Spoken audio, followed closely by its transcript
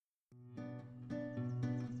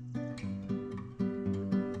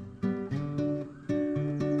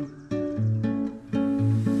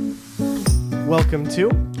Welcome to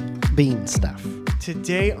Bean Stuff.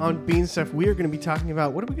 Today on Bean Stuff. We are going to be talking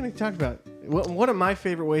about, what are we going to talk about? One of my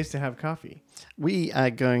favorite ways to have coffee. We are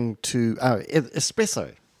going to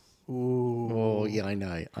espresso. Ooh. Oh yeah, I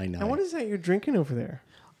know. And what is that you're drinking over there?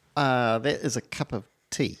 That is a cup of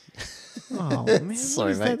tea. Oh man, Sorry,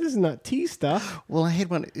 what is mate. that? This is not tea stuff. Well, I had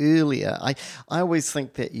one earlier. I always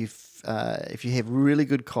think that if you have really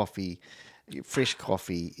good coffee, fresh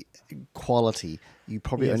coffee, quality, you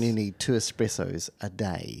probably Yes. only need 2 espressos a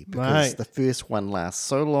day because Right. the first one lasts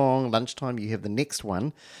so long. Lunchtime, you have the next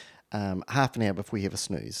one half an hour before you have a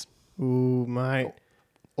snooze. Ooh, my.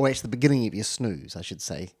 Or actually the beginning of your snooze, I should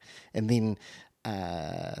say. And then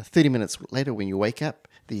 30 minutes later when you wake up,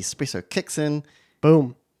 the espresso kicks in,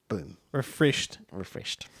 Boom. boom, Refreshed.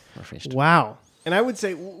 refreshed. Wow. And I would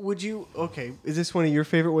say, is this one of your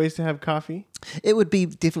favorite ways to have coffee? It would be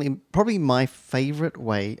definitely, probably my favorite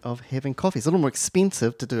way of having coffee. It's a little more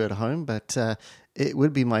expensive to do at home, but it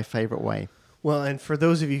would be my favorite way. Well, and for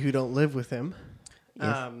those of you who don't live with him,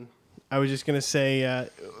 Yes. I was just going to say,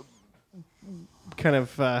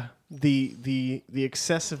 the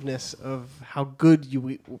excessiveness of how good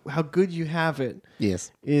you have it Yes.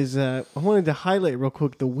 is. I wanted to highlight real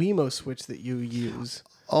quick the Wemo switch that you use.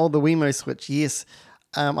 Oh, the Wemo switch, yes.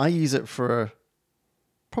 I use it for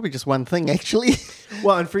probably just one thing, actually.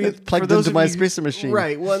 Well, and for you, It's plugged for those into of my you espresso machine.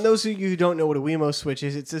 right? Well, and those of you who don't know what a Wemo switch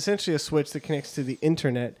is, it's essentially a switch that connects to the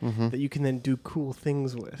internet that you can then do cool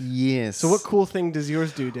things with. Yes. So, what cool thing does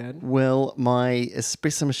yours do, Dad? Well, my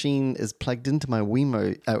espresso machine is plugged into my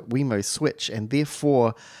Wemo switch, and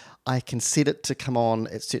therefore I can set it to come on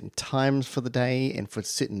at certain times for the day and for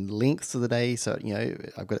certain lengths of the day. So,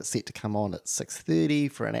 I've got it set to come on at 6:30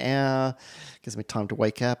 for an hour. Gives me time to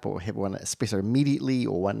wake up or have one espresso immediately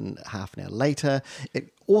or one half an hour later.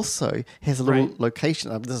 It also has a little Right.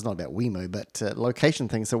 location. This is not about Wemo, but location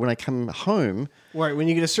thing. So when I come home, Right, when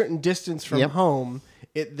you get a certain distance from Yep. home,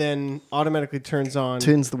 it then automatically turns on.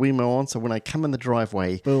 turns the Wemo on. So when I come in the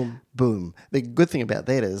driveway, Boom. boom. The good thing about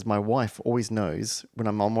that is my wife always knows when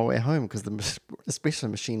I'm on my way home because the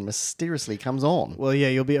espresso machine mysteriously comes on. Well, yeah,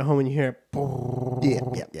 you'll be at home and you hear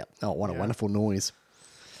it. Yeah. Oh, what a wonderful noise.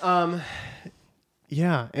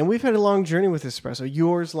 Yeah, and we've had a long journey with espresso.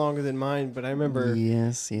 Yours longer than mine, but I remember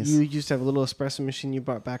Yes. you used to have a little espresso machine you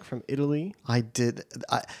brought back from Italy. I did.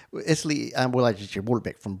 Italy, I just brought it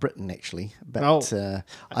back from Britain, actually. But Oh.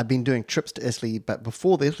 I've been doing trips to Italy. But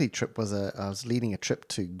before the Italy trip I was leading a trip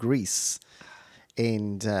to Greece.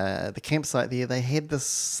 And the campsite there, they had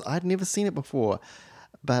this, I'd never seen it before.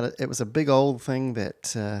 But it was a big old thing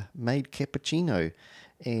that made cappuccino.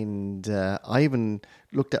 And I even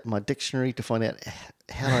looked up my dictionary to find out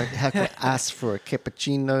how can I ask for a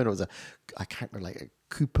cappuccino. And it was I can't remember, like a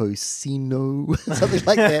cuposino, something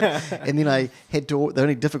like that. And then I had to, the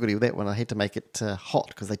only difficulty with that one, I had to make it hot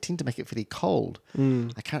because they tend to make it fairly cold.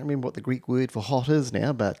 I can't remember what the Greek word for hot is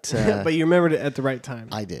now, but But you remembered it at the right time.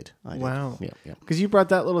 I did. Wow. Yeah. Because you brought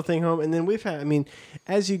that little thing home, and then we've had,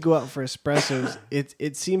 as you go out for espressos,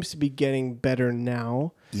 it seems to be getting better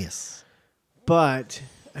now. Yes. But,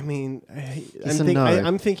 and no.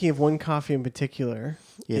 I'm thinking of one coffee in particular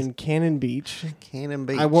Yes. in Cannon Beach. Cannon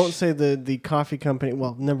Beach. I won't say the coffee company.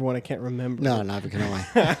 Well, number one, I can't remember. No, neither can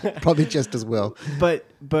I. Probably just as well. But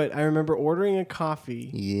I remember ordering a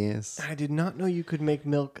coffee. Yes. I did not know you could make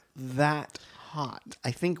milk that hot.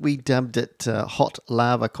 I think we dubbed it hot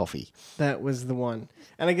lava coffee. That was the one.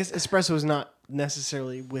 And I guess espresso is not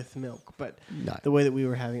necessarily with milk, but No. the way that we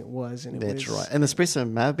were having it was. And it That's was, right. And the espresso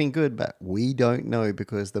may have been good, but we don't know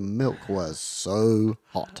because the milk was so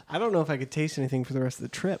hot. I don't know if I could taste anything for the rest of the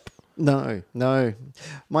trip. No.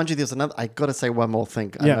 Mind you, there's another. I got to say one more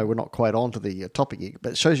thing. I Yeah. know we're not quite on to the topic yet,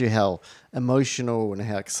 but it shows you how emotional and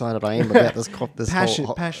how excited I am about this Passion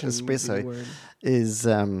whole would be the espresso. word. Is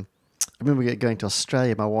I remember going to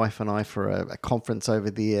Australia, my wife and I, for a conference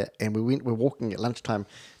over there, and we're walking at lunchtime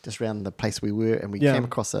just around the place we were, and we Yeah. came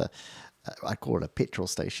across I call it a petrol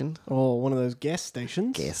station. Oh, one of those gas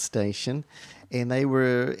stations. Gas station, and they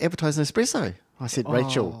were advertising espresso. I said,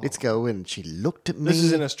 Rachel, let's go in. She looked at me. This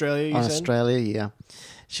is in Australia, you said? Australia, yeah.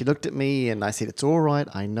 She looked at me and I said, it's all right.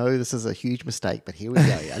 I know this is a huge mistake, but here we go.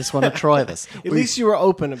 I just want to try this. At least you were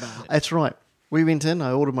open about it. That's right. We went in,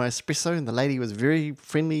 I ordered my espresso, and the lady was very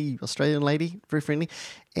friendly, Australian lady, very friendly.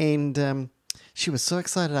 And she was so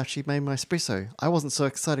excited after she made my espresso. I wasn't so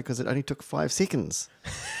excited because it only took 5 seconds.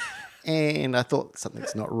 And I thought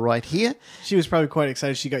something's not right here. She was probably quite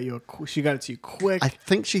excited. She got it to you quick. I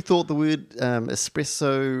think she thought the word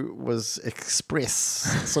espresso was express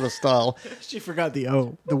sort of style. She forgot the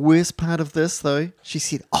O. The worst part of this, though, she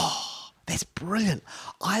said, That's brilliant.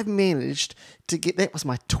 I've managed to get, that was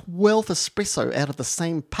my 12th espresso out of the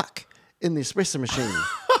same puck in the espresso machine.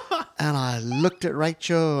 And I looked at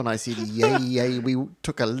Rachel and I said, yay, yay. We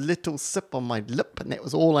took a little sip on my lip and that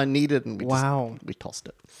was all I needed. And we tossed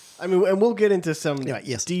it. I mean, and we'll get into some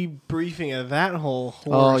yes. debriefing of that whole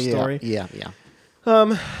horror story. Yeah.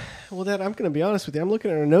 Well, Dad, I'm going to be honest with you. I'm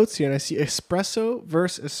looking at our notes here and I see espresso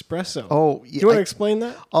versus espresso. Oh, yeah. Do you want to explain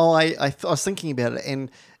that? Oh, I was thinking about it. And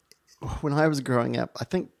when I was growing up, I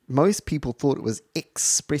think most people thought it was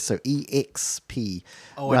espresso, EXP.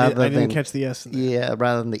 Oh, I didn't catch the S in there. Yeah,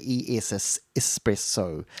 rather than the ESS,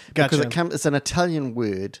 espresso. Gotcha. Because it's an Italian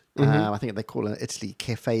word. I think they call it in Italy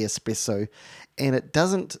cafe espresso. And it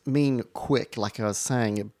doesn't mean quick, like I was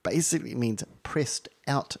saying. It basically means pressed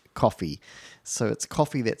out coffee. So it's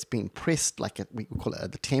coffee that's been pressed, we call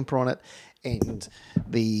it the tamper on it, and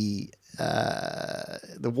the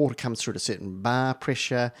water comes through at a certain bar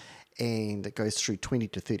pressure, and it goes through 20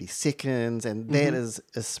 to 30 seconds, and that is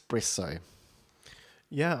espresso.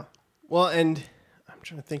 Yeah. Well, and I'm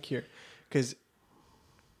trying to think here, because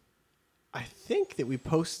I think that we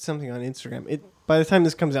posted something on Instagram. By the time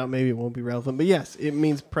this comes out, maybe it won't be relevant. But yes, it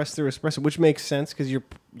means press through espresso, which makes sense because you're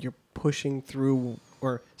pushing through,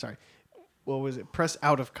 or sorry, what was it? Press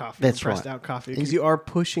out of coffee. That's pressed right. out coffee because you are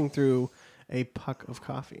pushing through a puck of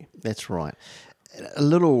coffee. That's right. A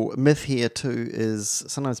little myth here too is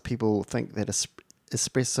sometimes people think that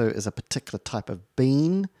espresso is a particular type of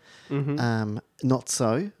bean. Not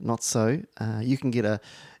so. You can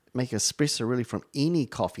make espresso really from any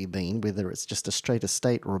coffee bean, whether it's just a straight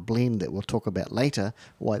estate or a blend that we'll talk about later,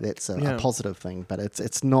 why that's a positive thing. But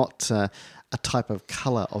it's not a type of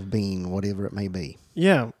colour of bean, whatever it may be.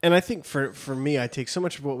 Yeah, and I think for me, I take so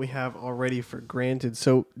much of what we have already for granted.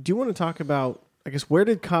 So do you want to talk about, I guess, where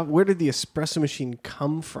did the espresso machine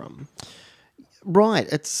come from?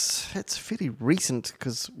 Right, it's fairly recent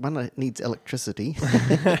because one, it needs electricity.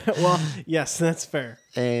 Well, yes, that's fair.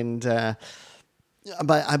 And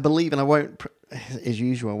but I believe, and I won't, as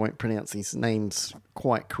usual, I won't pronounce these names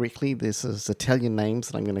quite correctly. This is Italian names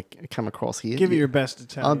that I'm going to come across here. Give it your best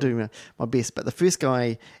Italian. I'll do my best. But the first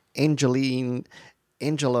guy, Angelo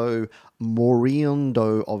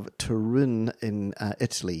Moriondo of Turin in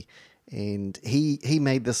Italy, and he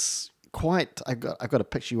made this quite. I got a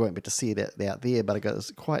picture. You won't be able to see it out there, but I got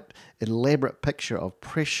this quite elaborate picture of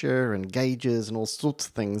pressure and gauges and all sorts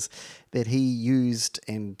of things that he used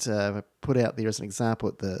and put out there as an example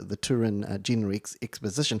at the Turin General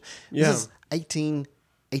Exposition. Yeah. This is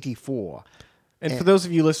 1884. And for those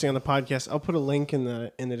of you listening on the podcast, I'll put a link in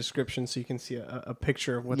the description so you can see a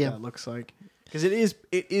picture of what that looks like, because it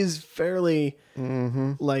is fairly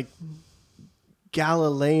like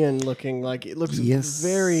Galilean looking. Like it looks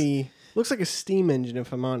looks like a steam engine,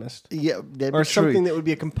 if I'm honest. Yeah, that'd or be true. Something that would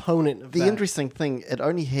be a component of the that. interesting thing, it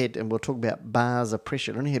only had, and we'll talk about bars of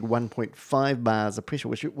pressure, it only had 1.5 bars of pressure,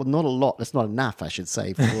 which was not a lot. It's not enough, I should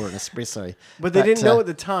say, for an espresso. But they didn't know at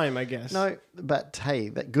the time, I guess. No, but hey,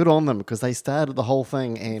 good on them, because they started the whole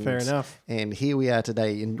thing. And fair enough. And here we are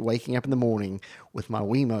today, waking up in the morning with my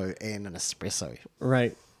Wemo and an espresso.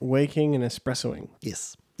 Right. Waking and espressoing.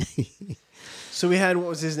 Yes. So we had, what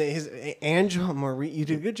was his name? Angelo Marie. You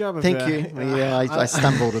did a good job of Thank you. Yeah, I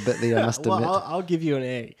stumbled a bit there, I must admit. Well, I'll give you an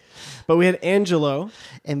A. But we had Angelo.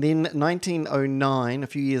 And then 1909, a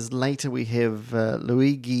few years later, we have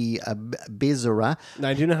Luigi Bezzera. Now,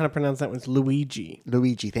 I do know how to pronounce that one. It's Luigi.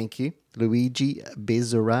 Luigi, thank you. Luigi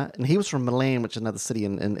Bezzera. And he was from Milan, which is another city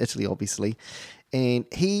in Italy, obviously. And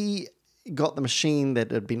he got the machine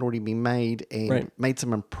that had already been made and made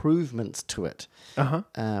some improvements to it,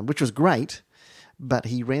 which was great. But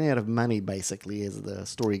he ran out of money, basically, as the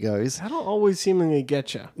story goes. That'll always seemingly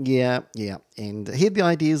get you. Yeah. And he had the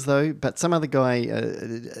ideas, though. But some other guy,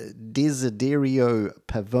 Desiderio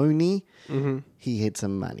Pavoni, he had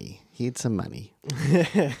some money. Desiderio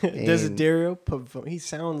Pavoni. He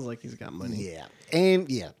sounds like he's got money. Yeah.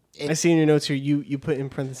 And I see in your notes here, you put in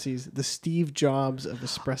parentheses, the Steve Jobs of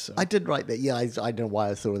espresso. I did write that. Yeah, I don't know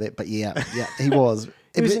why I thought of that. But yeah, he was.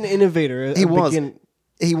 He was an innovator. He was.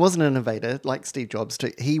 He was an innovator, like Steve Jobs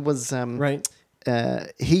too. He was right.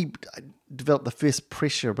 He developed the first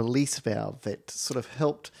pressure release valve that sort of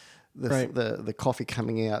helped the coffee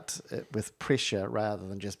coming out with pressure rather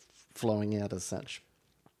than just flowing out as such.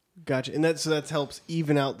 Gotcha, and that helps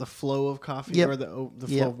even out the flow of coffee or the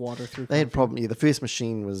flow of water through. They had problem. Yeah, the first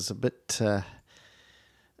machine was a bit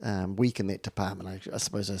weak in that department, I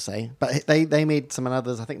suppose I say. But they made some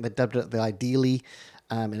others. I think they dubbed it the Ideally,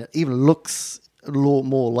 and it even looks a lot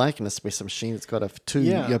more like an espresso machine. It's got two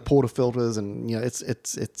Yeah. portafilters, and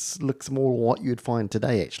it's looks more what you'd find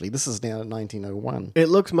today. Actually, this is now 1901. It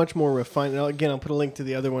looks much more refined. Now, again, I'll put a link to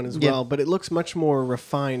the other one as Yeah. well, but it looks much more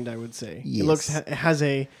refined, I would say. Yes. It has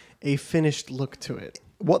a finished look to it.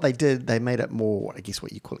 What they did, they made it more, I guess,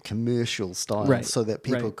 what you call it, commercial style, Right, so that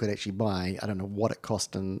people right. could actually buy. I don't know what it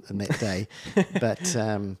cost in that day, but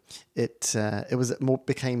it was more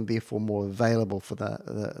became therefore more available for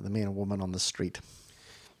the man or woman on the street.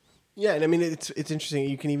 Yeah, and I mean it's interesting.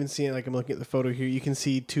 You can even see it. Like I'm looking at the photo here. You can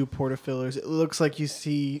see two portafillers. It looks like you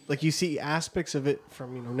see aspects of it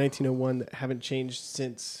from 1901 that haven't changed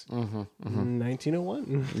since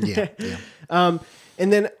 1901. Yeah, yeah.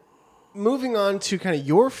 And then moving on to kind of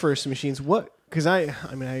your first machines. Because I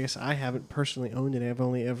guess I haven't personally owned it. I've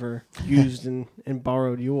only ever used and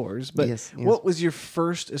borrowed yours. But Yes. what was your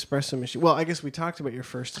first espresso machine? Well, I guess we talked about your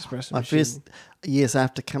first espresso My machine. first, yes,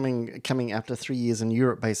 after coming after 3 years in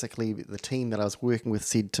Europe, basically the team that I was working with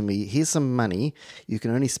said to me, "Here's some money. You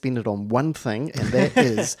can only spend it on one thing, and that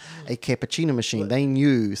is a cappuccino machine." They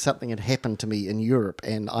knew something had happened to me in Europe,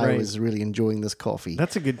 and I Right. was really enjoying this coffee.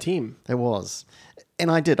 That's a good team. There was. And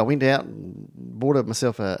I did. I went out and bought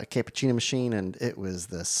myself a cappuccino machine, and it was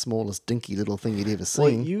the smallest, dinky little thing you'd ever Well,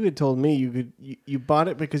 seen. you had told me you bought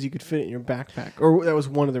it because you could fit it in your backpack, or that was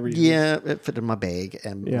one of the reasons. Yeah, it fit in my bag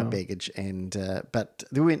and Yeah. my baggage, and but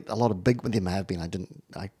there weren't a lot of big. There may have been.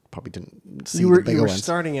 I probably didn't see you were the bigger ones.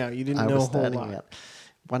 starting out. You didn't I know was a whole starting lot. out.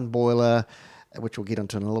 One boiler, which we'll get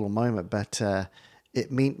into in a little moment, but it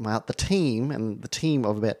meant the team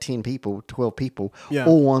of about 10 people, 12 people, Yeah.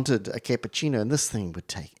 all wanted a cappuccino, and this thing would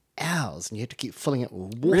take hours, and you had to keep filling it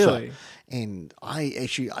with water. Really? And I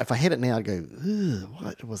actually, if I had it now, I'd go, "Ugh,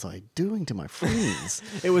 what was I doing to my friends?"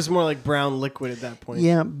 It was more like brown liquid at that point.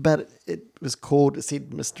 Yeah, but it was called. It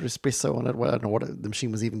said Mr. Espresso on it. Well, I don't know what the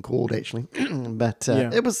machine was even called actually, but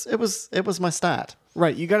Yeah. it was my start.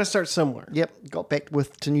 Right. You got to start somewhere. Yep, got back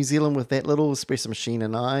to New Zealand with that little espresso machine,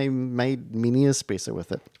 and I made mini espresso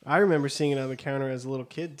with it. I remember seeing it on the counter as a little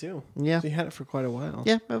kid too. Yeah. So you had it for quite a while.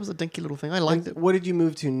 Yeah, it was a dinky little thing. I liked it. What did you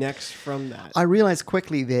move to next from that? I realized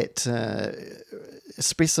quickly that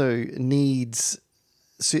espresso needs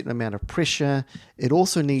a certain amount of pressure. It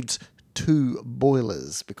also needs 2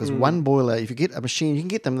 boilers, because one boiler, if you get a machine, you can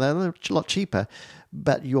get them, they're a lot cheaper,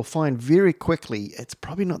 but you'll find very quickly it's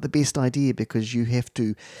probably not the best idea, because you have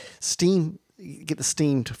to get the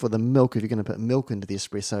steam for the milk if you're going to put milk into the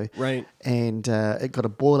espresso. Right. And it got to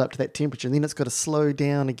boil up to that temperature, and then it's got to slow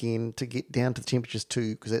down again to get down to the temperatures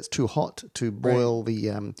because it's too hot to boil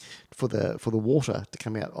the for the water to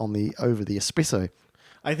come out over the espresso.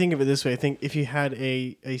 I think of it this way. I think if you had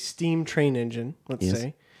a steam train engine, let's Yes.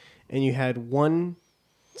 say, and you had one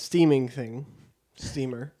steamer,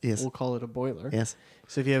 Yes. we'll call it a boiler. Yes.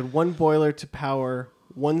 So if you had one boiler to power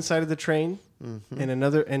one side of the train and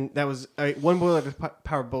another, and that was one boiler to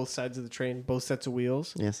power both sides of the train, both sets of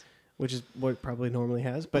wheels, Yes. which is what it probably normally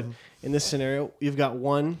has. But in this scenario, you've got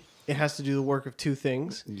one. It has to do the work of two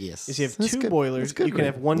things. Yes. Is you have That's two good. boilers. That's good, You can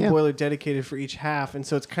Rick. have one Yeah. boiler dedicated for each half, and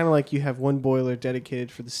so it's kind of like you have one boiler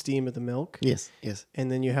dedicated for the steam of the milk, Yes. Yes.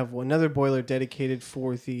 and then you have another boiler dedicated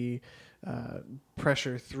for the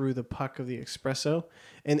pressure through the puck of the espresso.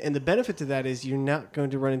 And the benefit to that is you're not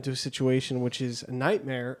going to run into a situation which is a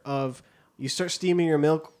nightmare of you start steaming your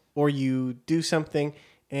milk or you do something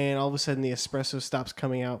and all of a sudden the espresso stops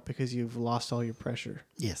coming out because you've lost all your pressure.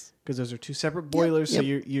 Yes. Because those are two separate boilers, yep. so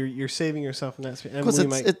you're saving yourself in that space. And Because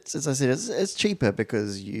we it's as I said, it's cheaper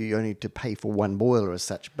because you only need to pay for one boiler as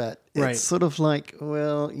such. But Right. it's sort of like,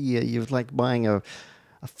 well, yeah, you're like buying a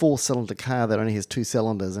 4-cylinder car that only has 2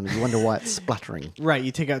 cylinders, and you wonder why it's spluttering. Right,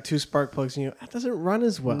 you take out 2 spark plugs and you go, that doesn't run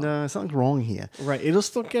as well. No, something's wrong here. Right, it'll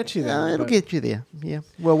still get you there. No, it'll but- get you there. Yeah.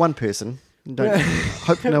 Well, one person. Don't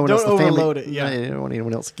hope no one Don't else in the family. overload it, yeah. No, you don't want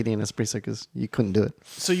anyone else getting an espresso because you couldn't do it.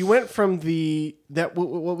 So you went from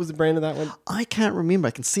what was the brand of that one? I can't remember.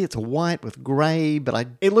 I can see it's white with grey, but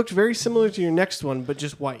It looked very similar to your next one, but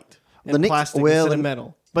just white and The next- plastic well, instead of the-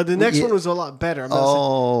 metal. But the next yeah. one was a lot better. I'm not saying-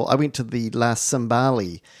 Oh, I went to the last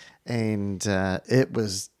Simbali, and it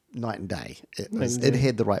was night and day. It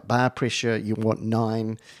had the right bar pressure. You want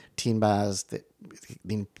 9, 10 bars that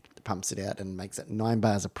then pumps it out and makes it 9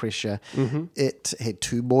 bars of pressure. It had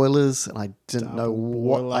 2 boilers, and I didn't know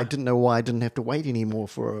boiler. I didn't know why I didn't have to wait anymore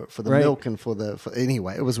for the Right. milk and for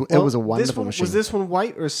anyway. It was a Well, wonderful this one, machine. Was this one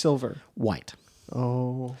white or silver? White.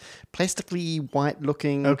 Oh, plastically white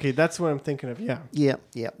looking. okay, that's what I'm thinking of. Yeah. Yeah,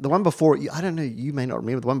 yeah. The one before, I don't know, you may not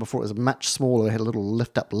remember. The one before it was much smaller. It had a little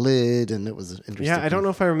lift up lid, and it was interesting. Yeah, I don't know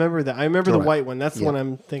if I remember that. I remember the Alright. white one. That's the Yeah. one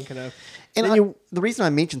I'm thinking of. And Then the reason I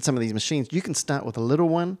mentioned some of these machines, you can start with a little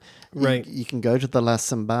one. Right. You can go to the La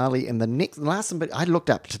Cimbali, and the La Cimbali, I looked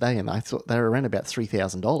up today, and I thought they were around about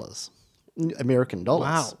 $3,000 American dollars.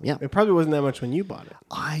 Wow. Yeah. It probably wasn't that much when you bought it.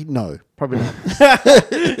 I know, probably not.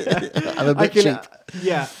 I'm a bit cheap.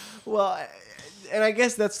 Yeah. Well, and I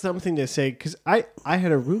guess that's something to say because I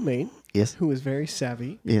had a roommate Yes. who was very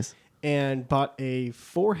savvy Yes. and bought a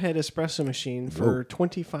 4-head espresso machine for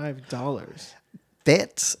 $25,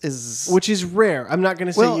 That is. which is rare. I'm not going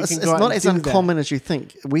to say Well, you it's can go out not and as do uncommon as you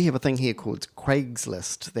think. We have a thing here called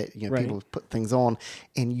Craigslist that Right. people put things on,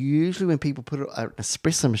 and usually when people put an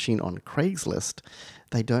espresso machine on Craigslist,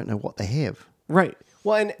 they don't know what they have. that. Right.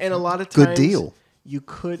 Well, and a lot of Good times deal. you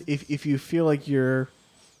could if you feel like you're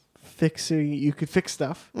fixing, you could fix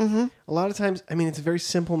stuff. Mm-hmm. A lot of times, I mean, it's a very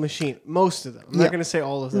simple machine. Most of them. I'm Yeah. not going to say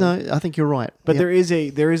all of them. No, I think you're right. But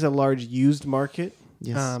Yep. there is a large used market.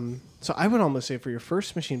 Yes. So I would almost say for your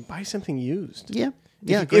first machine, buy something used. Yeah.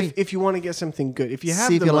 Yeah, If, agree. if you want to get something good, if you have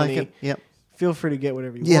See if the you money, like it. Yep. feel free to get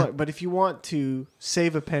whatever you Yeah. want. But if you want to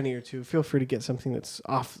save a penny or two, feel free to get something that's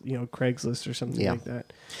off, Craigslist or something Yeah. like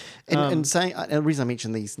that. And saying, and the reason I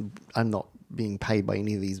mention these, I'm not being paid by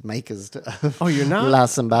any of these makers. Oh, you're not? La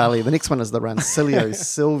Cimbali. The next one is the Rancilio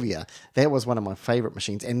Silvia. That was one of my favorite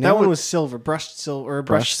machines. And That now one was silver, brushed silver, or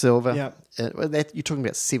brushed silver. Yeah. You're talking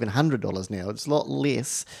about $700 now. It's a lot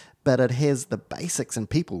less, but it has the basics, and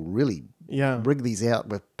people really Yeah. rig these out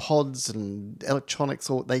with pods and electronics.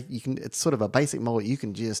 It's sort of a basic model. You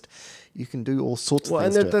can do all sorts Well, of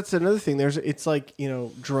and things. to it. that's another thing. It's like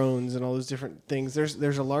drones and all those different things.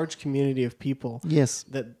 There's a large community of people Yes.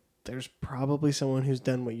 that there's probably someone who's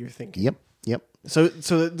done what you're thinking. Yep. So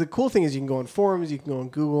the cool thing is you can go on forums, you can go on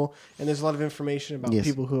Google, and there's a lot of information about Yes.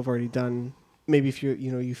 people who have already done. Maybe if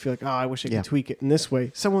you feel like, I wish I could Yeah. tweak it in this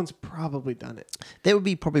way, someone's probably done it. That would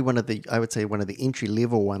be probably one of the entry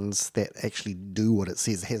level ones that actually do what it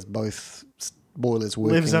says. It has both boilers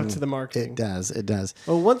working. Lives up to the marketing. It does.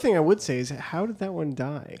 Well, one thing I would say is, how did that one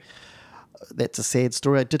die? That's a sad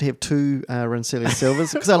story. I did have two Rancilio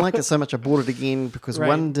Silvers because I like it so much. I bought it again because Right.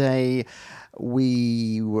 one day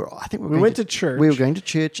we went to church. We were going to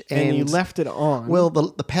church And you left it on. Well,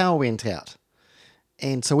 the power went out.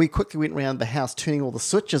 And so we quickly went around the house turning all the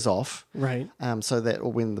switches off. Right. So that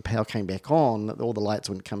when the power came back on, all the lights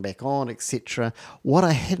wouldn't come back on, etc. What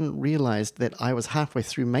I hadn't realized that I was halfway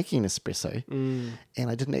through making espresso and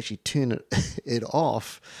I didn't actually turn it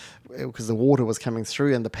off because the water was coming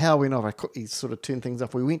through and the power went off. I quickly sort of turned things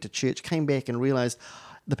off. We went to church, came back and realized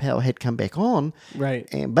the power had come back on. Right.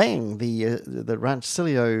 And bang, the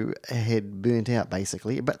Rancilio had burnt out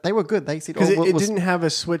basically. But they were good. They said, Because well, it didn't have a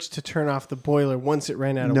switch to turn off the boiler once it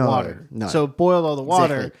ran out of No, water. no. So it boiled all the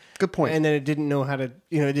water. Exactly. Good point. And then it didn't know how to,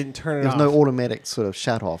 it didn't turn it There's off. no automatic sort of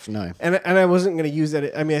shut off, no. And I wasn't going to use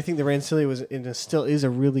that. I mean, I think the Rancilio still is a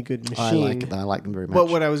really good machine. I like them very much. But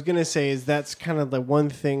what I was going to say is that's kind of the one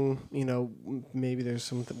thing, maybe there's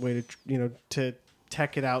some way to, to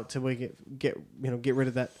tech it out to make it get rid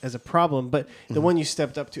of that as a problem. But the one you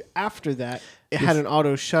stepped up to after that, it had an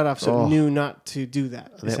auto shut off, so it knew not to do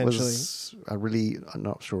that. That essentially, was a really, I'm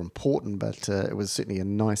not sure important, but it was certainly a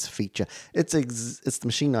nice feature. It's the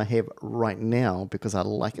machine I have right now because I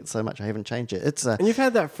like it so much. I haven't changed it. It's a and you've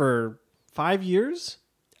had that for 5 years.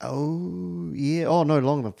 no,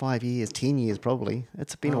 longer than 5 years, 10 years probably.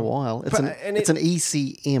 It's been a while. It's But- and it's an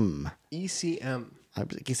ECM. ECM. I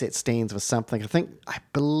guess that stands for something. I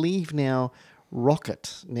believe now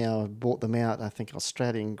Rocket now bought them out. I think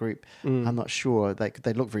Australian group. I'm not sure.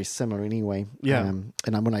 They look very similar anyway. Yeah. And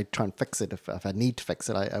when I try and fix it, if I need to fix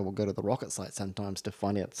it, I will go to the Rocket site sometimes to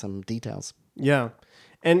find out some details. Yeah.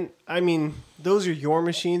 And I mean, those are your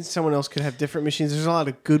machines. Someone else could have different machines. There's a lot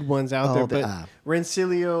of good ones out there. there But are.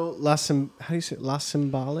 Rancilio, how do you say it? La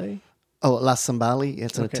Cimbale? Oh, La Cimbali.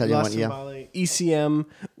 It's an Italian La one. Yeah. Cimbale, ECM.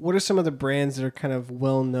 What are some of the brands that are kind of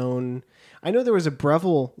well known? I know there was a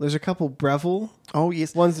Breville. There's a couple Breville Oh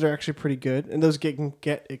yes. ones that are actually pretty good, and those can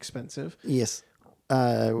get expensive. Yes.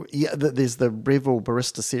 There's the Breville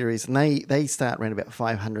Barista series, and they start around about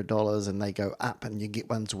 $500, and they go up, and you get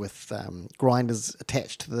ones with grinders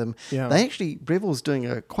attached to them. Yeah. Breville's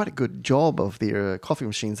doing quite a good job of their coffee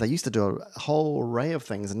machines. They used to do a whole array of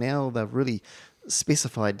things, and now they've really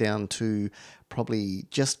specified down to probably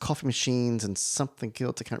just coffee machines and something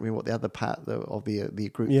else. I can't remember what the other part of the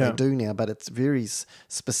group they do now, but it's very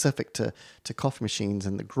specific to coffee machines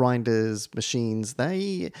and the grinders machines.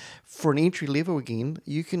 They, for an entry level again,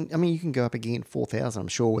 you can go up again 4,000, I'm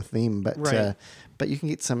sure, with them, but you can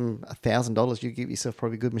get some $1,000. You get yourself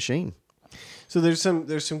probably a good machine. So there's some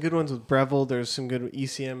good ones with Breville. There's some good with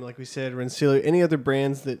ECM, like we said, Rensselaer. Any other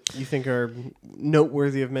brands that you think are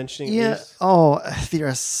noteworthy of mentioning? Yeah. Oh, there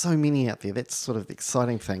are so many out there. That's sort of the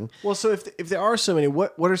exciting thing. Well, so if there are so many,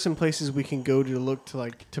 what are some places we can go to look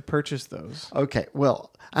to purchase those? Okay.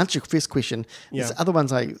 Well, answer your first question. There's other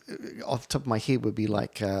ones I, off the top of my head, would be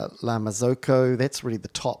like La Marzocco. That's really the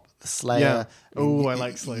top. The Slayer. Yeah. Oh, I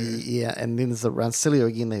like Slayer. Yeah, and then there's the Rensselaer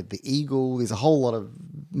again. They have the Eagle. There's a whole lot of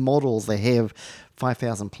models they have,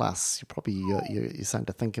 5,000 plus. You're starting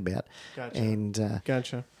to think about. Gotcha. And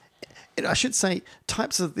gotcha. And I should say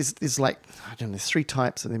types of there's like, I don't know, there's 3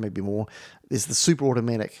 types, and there may be more. There's the super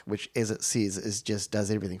automatic, which, as it says, is just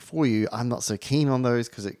does everything for you. I'm not so keen on those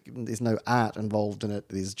because there's no art involved in it.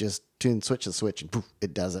 There's just switch and poof,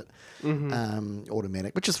 it does it.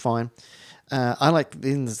 Automatic, which is fine. I like,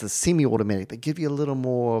 then there's the semi-automatic that give you a little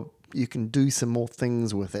more, you can do some more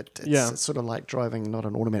things with it. It's sort of like driving not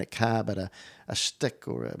an automatic car, but a stick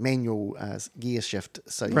or a manual gear shift.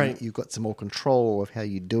 So you've got some more control of how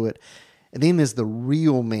you do it. And then there's the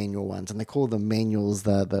real manual ones, and they call them manuals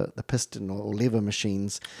the piston or lever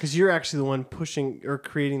machines. Because you're actually the one pushing or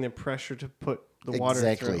creating the pressure to put the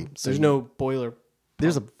water through. So there's no boiler.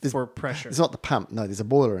 There's for pressure. It's not the pump. No, there's a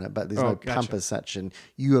boiler in it, but there's no pump as such. And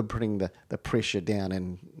you are putting the pressure down,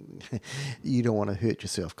 and you don't want to hurt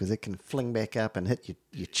yourself because it can fling back up and hit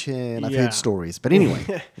your chin. I've heard stories. But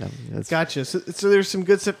anyway. Gotcha. So there's some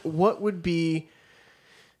good stuff. What would be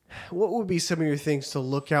some of your things to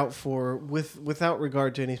look out for without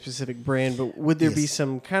regard to any specific brand, but would there be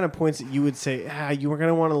some kind of points that you would say, you are going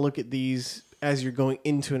to want to look at these as you're going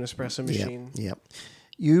into an espresso machine? Yeah.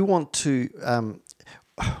 You want to...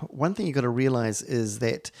 one thing you got to realize is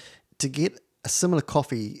that to get a similar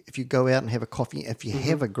coffee, if you go out and have a coffee, if you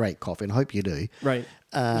have a great coffee, and I hope you do, right?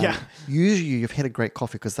 Usually you've had a great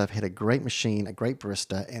coffee because they've had a great machine, a great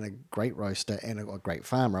barista, and a great roaster, and a great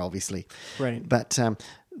farmer, obviously. Right. But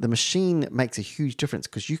the machine makes a huge difference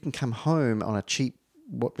because you can come home on a cheap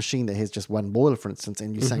machine that has just one boiler, for instance,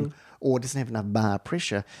 and you're saying, or it doesn't have enough bar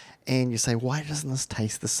pressure, and you say, why doesn't this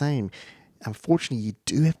taste the same? Unfortunately, you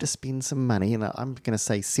do have to spend some money, and I'm going to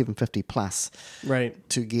say $750 plus, right,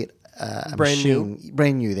 to get a brand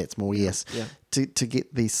new. That's more, yes, yeah. To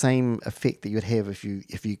get the same effect that you'd have if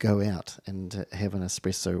you go out and have an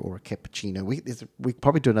espresso or a cappuccino. We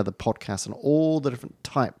probably do another podcast on all the different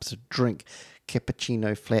types of drink.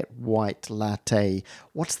 Cappuccino, flat white, latte.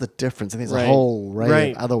 What's the difference? And there's a whole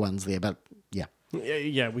array of other ones there, but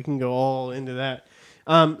yeah, we can go all into that.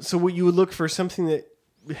 So what you would look for something that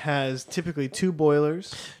has typically 2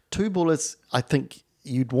 boilers. 2 boilers, I think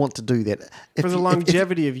you'd want to do that. For the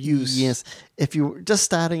longevity of use. Yes. If you're just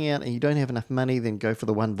starting out and you don't have enough money, then go for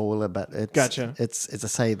the 1 boiler. But it's, as I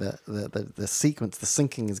say, the sequence, the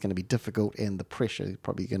sinking is going to be difficult, and the pressure is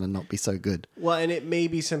probably going to not be so good. Well, and it may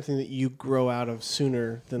be something that you grow out of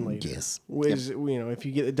sooner than later. Yes. If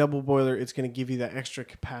you get a double boiler, it's going to give you that extra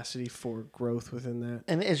capacity for growth within that.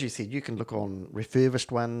 And as you said, you can look on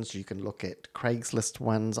refurbished ones. You can look at Craigslist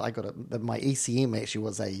ones. I got my ECM actually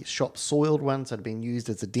was a shop soiled one, so it had been used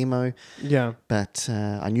as a demo. Yeah. But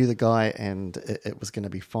I knew the guy, and it was going to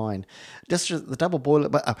be fine. Just the double boiler,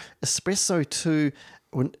 but espresso too.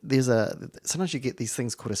 When sometimes you get these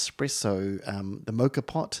things called espresso, the mocha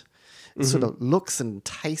pot. It sort of looks and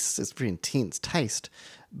tastes. It's very intense taste,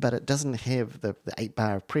 but it doesn't have the 8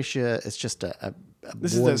 bar of pressure. It's just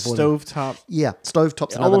this is a stovetop. Yeah,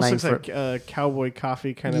 stovetop's another name for it. Almost looks like cowboy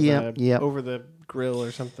coffee, kind of over the grill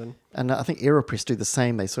or something. And I think AeroPress do the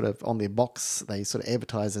same. They sort of, on their box, they sort of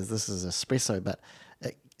advertise as this is espresso, but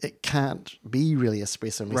it can't be really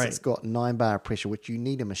espresso unless it's got 9 bar of pressure, which you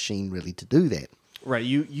need a machine really to do that. Right,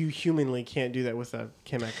 you humanly can't do that with a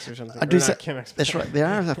Chemex or something. I do say, that's right. There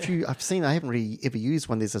are a few I've seen. I haven't really ever used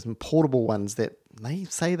one. There's some portable ones that they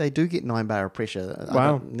say they do get 9 bar of pressure.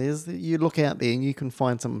 Wow! You look out there and you can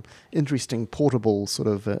find some interesting portable sort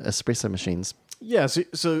of espresso machines. Yeah.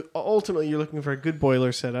 So ultimately, you're looking for a good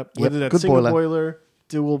boiler setup. Whether that's single boiler,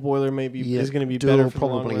 dual boiler, maybe is going to be better for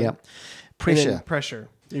probably. The long run. Pressure.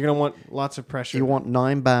 You're going to want lots of pressure. You want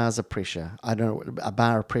 9 bars of pressure. I don't know what a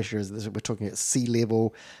bar of pressure is. We're talking at sea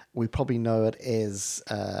level. We probably know it as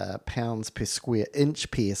pounds per square inch,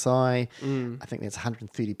 PSI. I think that's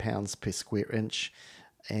 130 pounds per square inch.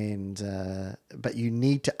 And but you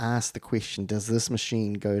need to ask the question: does this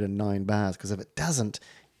machine go to 9 bars? Because if it doesn't,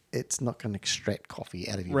 it's not going to extract coffee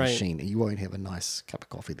out of your Right. machine, and you won't have a nice cup of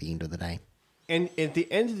coffee at the end of the day. And at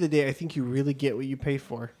the end of the day, I think you really get what you pay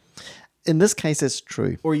for. In this case, it's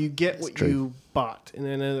true. Or you get what true. you bought. And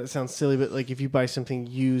I know that sounds silly, but like if you buy something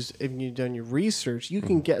used and you've done your research, you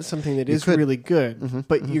can get something that is could. really good.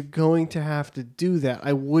 But you're going to have to do that.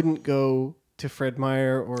 I wouldn't go to Fred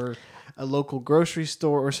Meyer or a local grocery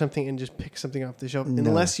store or something and just pick something off the shelf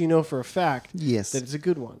unless you know for a fact Yes. that it's a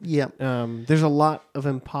good one. Yeah. There's a lot of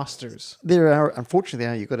imposters. There are,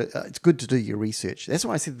 unfortunately, you've got to, it's good to do your research. That's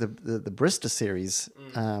why I said the Barista series,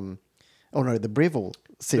 the Breville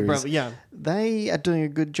series, Yeah. they are doing a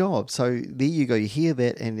good job. So there you go. You hear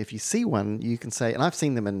that, and if you see one, you can say, and I've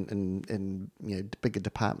seen them in bigger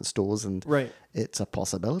department stores, and Right. it's a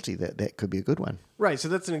possibility that could be a good one. Right, so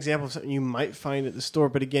that's an example of something you might find at the store,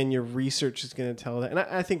 but again, your research is going to tell that. And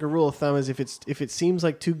I think a rule of thumb is if it seems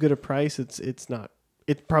like too good a price, it's not.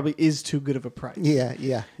 It probably is too good of a price.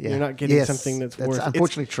 Yeah. You're not getting something that's worth.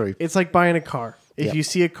 Unfortunately true. It's like buying a car. If Yep. you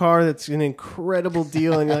see a car that's an incredible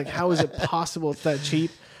deal and you're like, how is it possible it's that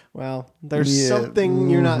cheap? Well, there's something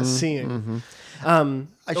you're not seeing. I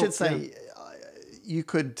should say, you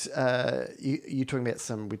could. You're talking about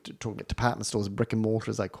we're talking about department stores, brick and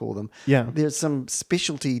mortar, as I call them. Yeah. There's some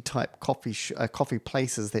specialty type coffee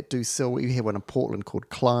places that do sell. We have one in Portland called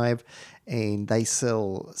Clive, and they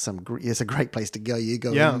sell some. It's a great place to go. You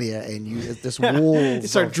go in there, and this walls. You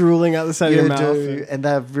start drooling out the side of your mouth. And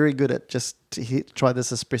they're very good at just try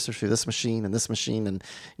this espresso through this machine and this machine, and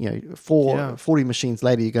 40 machines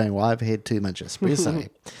later, you're going, well, I've had too much espresso.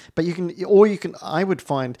 But you can. I would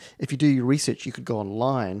find if you do your research, you could go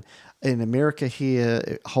online. In America here,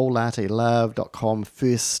 wholelattelove.com,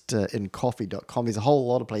 firstincoffee.com. There's a whole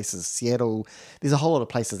lot of places. Seattle. There's a whole lot of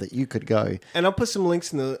places that you could go. And I'll put some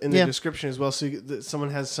links in the description as well, so that someone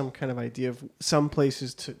has some kind of idea of some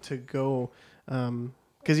places to go.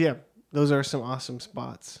 Because those are some awesome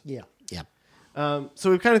spots. Yeah. So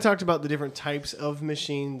we've kind of talked about the different types of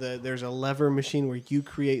machine. There's a lever machine where you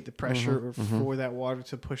create the pressure for that water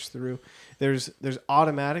to push through. There's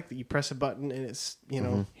automatic that you press a button and it's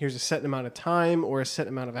here's a set amount of time or a set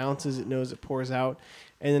amount of ounces it knows it pours out.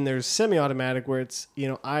 And then there's semi-automatic where it's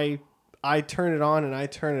I turn it on and I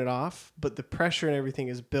turn it off, but the pressure and everything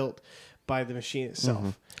is built by the machine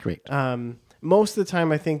itself. Correct. Most of the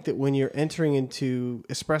time, I think that when you're entering into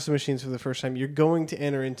espresso machines for the first time, you're going to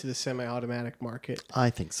enter into the semi-automatic market.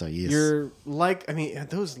 I think so, yes.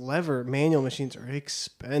 Those lever manual machines are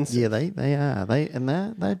expensive. Yeah, they are.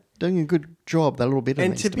 They're doing a good job. They're a little better.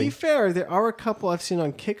 And to be fair, there are a couple I've seen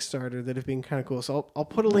on Kickstarter that have been kind of cool. So I'll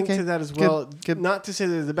put a link to that as well. Good. Not to say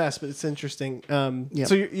they're the best, but it's interesting.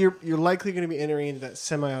 So you're likely going to be entering into that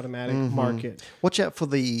semi-automatic market. Watch out for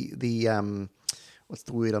the what's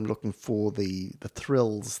the word I'm looking for? The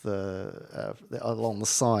thrills along the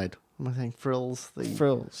side. Am I saying frills?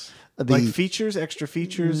 Frills. Like features, extra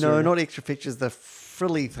features? No, not extra features. The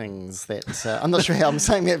frilly things that I'm not sure how I'm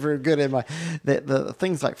saying that very good. The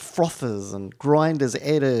things like frothers and grinders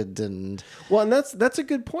added and and that's a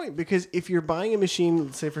good point, because if you're buying a machine,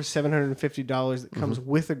 let's say for $750 that comes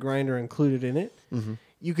with a grinder included in it,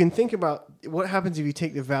 you can think about what happens if you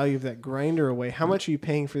take the value of that grinder away. How much are you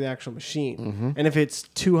paying for the actual machine? And if it's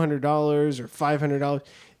 $200 or $500,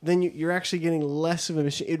 then you're actually getting less of a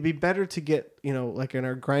machine. It'd be better to get, like in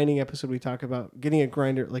our grinding episode, we talk about getting a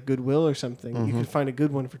grinder at like Goodwill or something. You can find a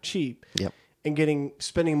good one for cheap. Yep. And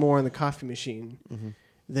spending more on the coffee machine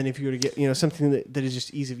than if you were to get, something that is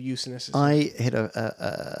just ease of use and necessary. I had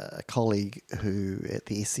a colleague who at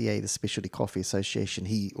the SCA, the Specialty Coffee Association,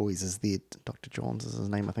 he always is there. Dr. Johns is his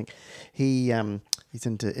name, I think. He's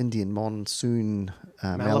into Indian Monsoon,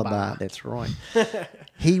 Malabar. That's right.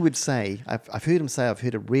 He would say, I've heard him say, I've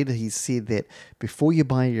read it, he's said that before you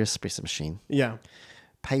buy your espresso machine,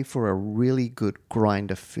 pay for a really good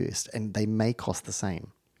grinder first, and they may cost the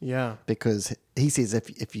same. Yeah. Because he says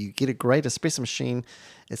if you get a great espresso machine,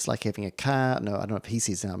 it's like having a car. No, I don't know if he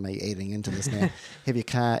says that. I'm adding into this now. Have your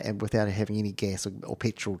car and without having any gas or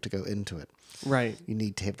petrol to go into it. Right. You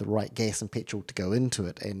need to have the right gas and petrol to go into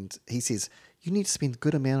it. And he says you need to spend a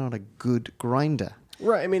good amount on a good grinder.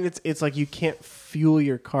 Right. I mean, it's like you can't fuel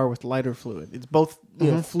your car with lighter fluid. It's both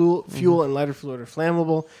fuel and lighter fluid are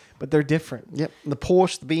flammable, but they're different. Yep. The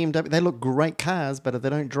Porsche, the BMW, they look great cars, but if they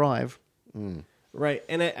don't drive... Right,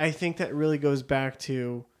 and I think that really goes back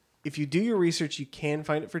to, if you do your research, you can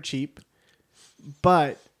find it for cheap,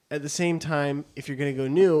 but at the same time, if you're going to go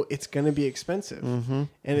new, it's going to be expensive, and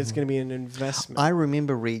it's going to be an investment. I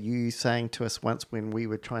remember, Reed, you saying to us once when we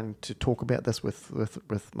were trying to talk about this with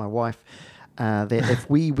my wife, that if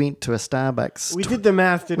we went to a Starbucks, We did the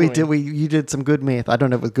math, didn't we? You did some good math. I don't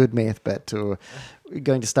know if it was good math, but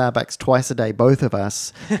going to Starbucks twice a day, both of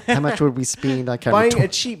us, how much would we spend? I can't Buying remember. a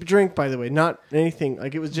cheap drink, by the way, not anything.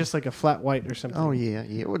 Like it was just like a flat white or something. Oh yeah,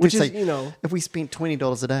 yeah. Well, Which just is, you know, if we spent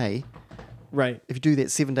 $20 a day, right, if you do that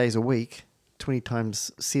 7 days a week, 20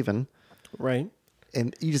 times 7, right.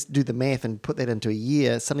 and you just do the math and put that into a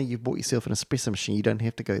year, suddenly you've bought yourself an espresso machine. You don't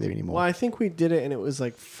have to go there anymore. Well, I think we did it, and it was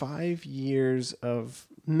like 5 years of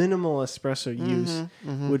minimal espresso use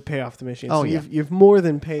would pay off the machine. Oh, so yeah. you've more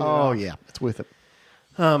than paid it Oh off. yeah, it's worth it.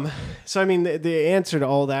 So I mean, the answer to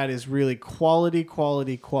all that is really quality.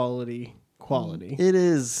 It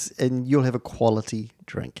is, and you'll have a quality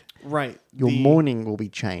drink. Right. Your morning will be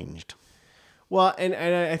changed. Well, and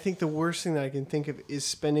I think the worst thing that I can think of is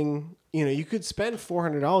spending. You know, you could spend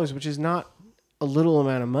 $400, which is not a little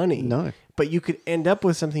amount of money. No. But you could end up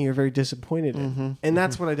with something you're very disappointed in. And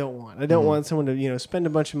that's what I don't want. I don't want someone to, you know, spend a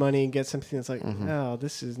bunch of money and get something that's like, oh,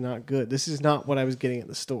 this is not good. This is not what I was getting at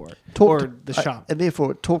the store the shop. And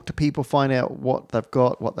therefore, talk to people, find out what they've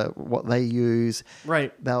got, what they use.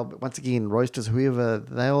 Right. They'll, once again, roasters, whoever,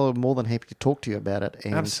 they're more than happy to talk to you about it.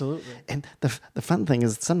 And, Absolutely. And the fun thing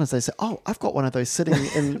is sometimes they say, oh, I've got one of those sitting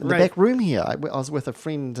in the Right. back room here. I was with a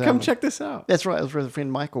friend. Come check this out. That's right. I was with a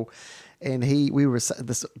friend, Michael. And we were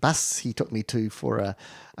this bus he took me to for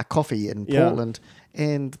a coffee in Portland,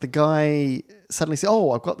 and the guy suddenly said,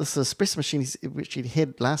 "Oh, I've got this espresso machine which he'd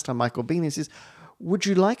had last time Michael been." He says, "Would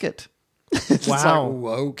you like it?" It's Wow.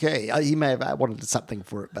 like, okay. He may have wanted something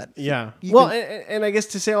for it, but Yeah. you Well, can- and I guess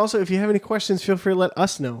to say also, if you have any questions, feel free to let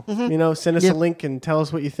us know. You know, send us Yep. a link and tell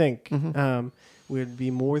us what you think. We'd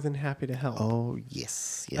be more than happy to help. oh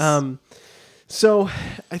yes, yes. So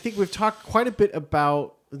I think we've talked quite a bit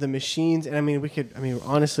about the machines, and I mean,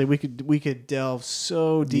 honestly, we could delve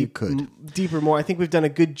so deep, could. deeper more. I think we've done a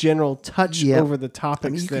good general touch Yep. over the I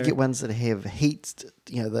topics mean, you there. could get ones that have heat.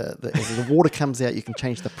 You know, as the water comes out, you can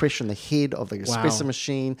change the pressure in the head of the espresso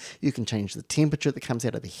machine. You can change the temperature that comes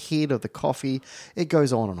out of the head of the coffee. It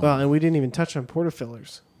goes on and on. Well, and we didn't even touch on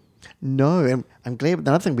portafillers. No, and I'm glad.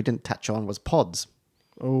 Another thing we didn't touch on was pods.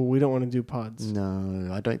 Oh, we don't want to do pods.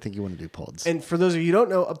 No, I don't think you want to do pods. And for those of you who don't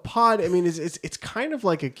know, a pod, I mean, it's kind of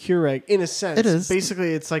like a Keurig in a sense. It is.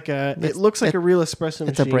 Basically, it's like it looks like a real espresso machine.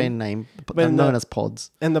 It's a brand name, but But in known the- as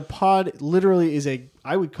pods. And the pod literally is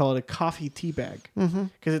I would call it a coffee tea bag.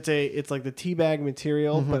 Because it's like the tea bag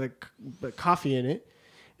material, but coffee in it.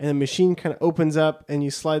 And the machine kind of opens up and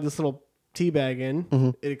you slide this little tea bag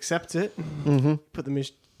in. It accepts it. Put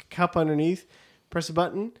the cup underneath, press a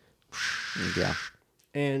button, Yeah.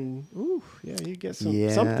 and you get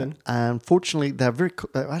Yeah. something. Unfortunately, they're very.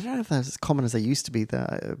 I don't know if they're as common as they used to be,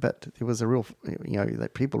 but there was a real.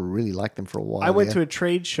 That people really liked them for a while. I went to a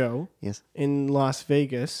trade show Yes. in Las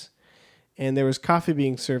Vegas, and there was coffee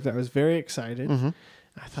being served. I was very excited.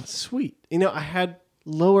 I thought, sweet. You know, I had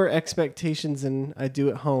lower expectations than I do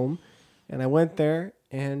at home, and I went there,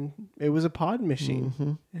 and it was a pod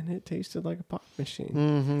machine, and it tasted like a pod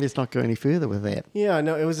machine. Let's not go any further with that. Yeah,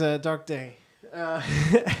 no, it was a dark day.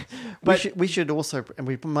 But we should also, and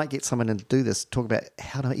we might get someone in to do this, talk about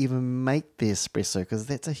how to even make the espresso, because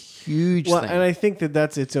that's a huge thing. and I think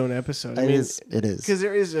that's its own episode. It is. Because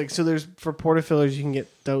there is there's for portafillers you can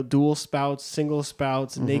get dual spouts, single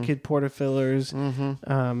spouts, naked portafillers,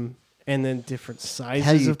 and then different How do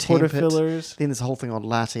sizes you of temp it? portafillers. Then there's a whole thing on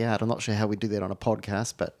latte art. I'm not sure how we do that on a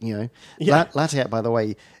podcast, but Yeah. latte art, by the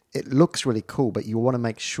way, it looks really cool, but you want to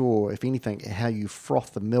make sure, if anything, how you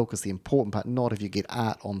froth the milk is the important part, not if you get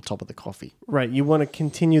art on top of the coffee. Right, you want to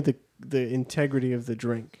continue the integrity of the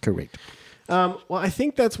drink. Correct. Well, I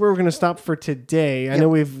think that's where we're going to stop for today. I know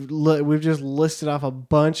we've just listed off a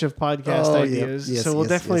bunch of podcast ideas, Yes, so we'll yes,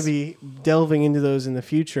 definitely be delving into those in the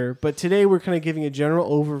future. But today we're kind of giving a general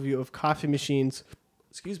overview of coffee machines.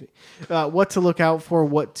 Excuse me. What to look out for,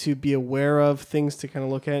 what to be aware of, things to kind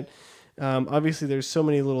of look at. Obviously, there's so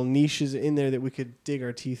many little niches in there that we could dig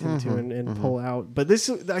our teeth into and pull out. But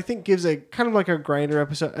this, I think, gives a kind of like our grinder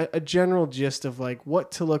episode, a general gist of like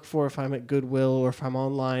what to look for if I'm at Goodwill or if I'm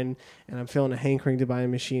online and I'm feeling a hankering to buy a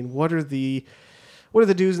machine. What are the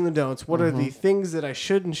do's and the don'ts? What are the things that I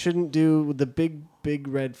should and shouldn't do? The big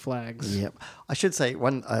red flags. Yep. I should say a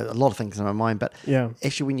lot of things in my mind, but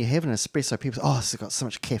actually when you have an espresso, people say, oh, it's got so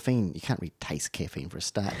much caffeine. You can't really taste caffeine for a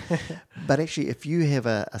start. But actually, if you have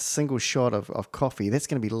a single shot of coffee, that's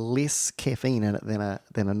going to be less caffeine in it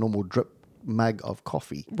than a normal drip mug of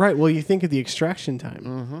coffee. Right. Well, you think of the extraction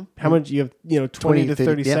time. How much you have, 20 to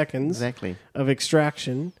 30 seconds exactly of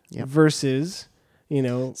extraction versus...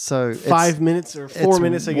 so 5 minutes or 4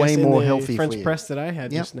 minutes, I guess, way in more the healthy French for you. press that I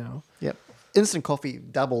had just now. Yep. instant coffee,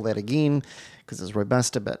 double that again because it's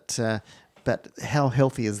Robusta, but how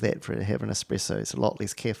healthy is that for to have an espresso? It's a lot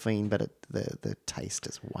less caffeine, but the taste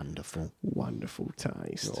is wonderful. Wonderful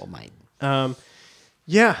taste. Oh, mate.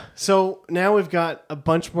 Yeah, so now we've got a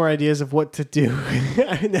bunch more ideas of what to do.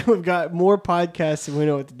 Now we've got more podcasts and we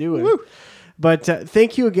know what to do with. Woo! But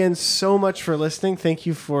thank you again so much for listening. Thank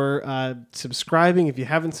you for subscribing. If you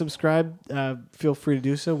haven't subscribed, feel free to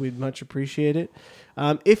do so. We'd much appreciate it.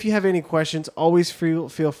 If you have any questions, always feel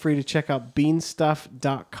free to check out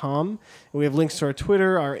beanstuff.com. We have links to our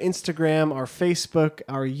Twitter, our Instagram, our Facebook,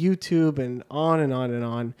 our YouTube, and on and on and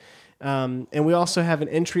on. And we also have an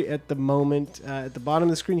entry at the moment at the bottom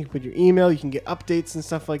of the screen. You can put your email, you can get updates and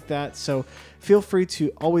stuff like that. So feel free to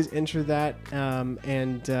always enter that, and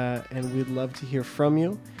we'd love to hear from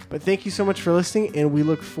you. But thank you so much for listening, and we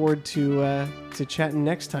look forward to chatting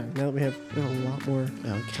next time. Now that we have a lot more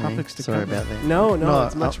topics to cover. Sorry about that. No,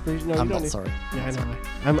 it's much appreciated. No, I'm not sorry. Yeah,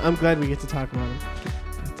 I know. I'm glad we get to talk about them.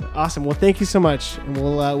 But, awesome. Well, thank you so much, and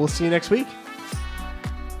we'll see you next week.